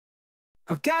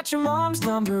I've got your mom's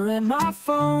number in my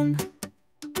phone.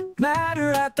 Met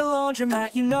her at the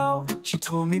laundromat, you know. She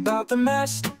told me about the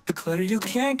mess, the clutter you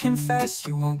can't confess.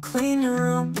 You won't clean your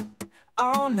room,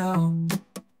 oh no.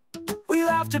 We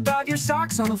laughed about your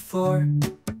socks on the floor.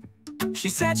 She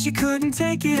said she couldn't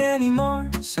take it anymore.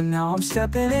 So now I'm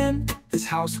stepping in, this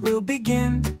house will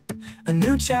begin a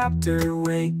new chapter,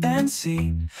 wait and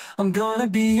see. I'm gonna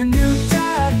be your new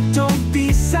dad, don't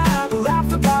be sad. We'll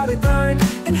laugh about it, learn,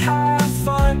 and have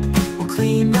fun. We'll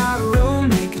clean our room,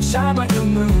 make it shine like the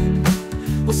moon.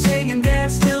 We'll sing and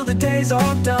dance till the day's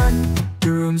all done.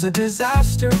 Your room's a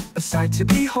disaster, a sight to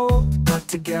behold, but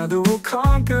together we'll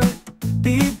conquer,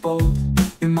 be bold.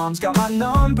 Your mom's got my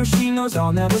number, she knows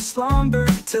I'll never slumber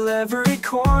till every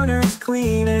corner's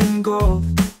clean and gold.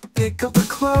 Pick up the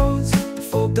clothes,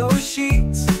 fold those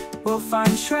sheets, we'll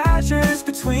find treasures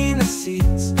between the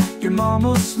seats. Your mom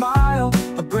will smile,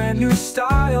 a brand new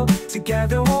style,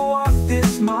 together we'll walk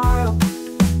this mile.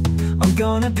 I'm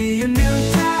gonna be your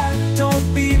new dad,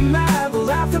 don't be mad. We'll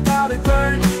laugh about it,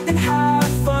 learn, and have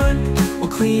fun. We'll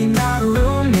clean our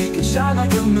room, make it shine like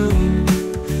the moon.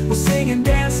 We'll sing and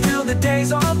dance till the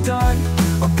day's all done.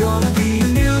 I'm gonna be your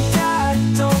new dad,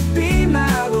 don't be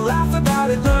mad. We'll laugh about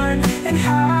it, learn, and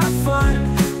have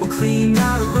fun. We'll clean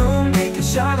our room, make it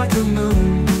shine like the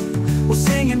moon. We'll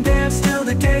sing and dance till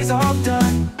the day's all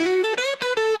done.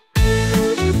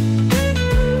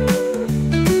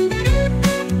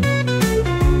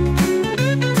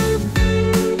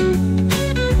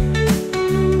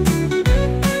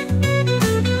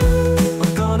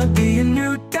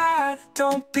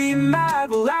 Don't be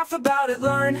mad, we'll laugh about it,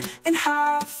 learn, and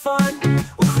have fun.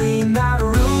 We'll clean that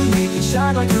room, make it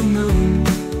shine like the moon.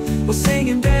 We'll sing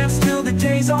and dance till the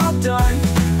day's all done.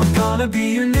 I'm gonna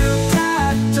be your new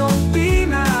dad, don't be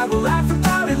mad. We'll laugh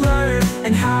about it, learn,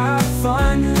 and have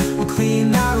fun. We'll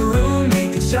clean that room,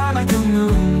 make it shine like the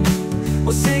moon.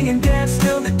 We'll sing and dance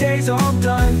till the day's all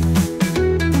done.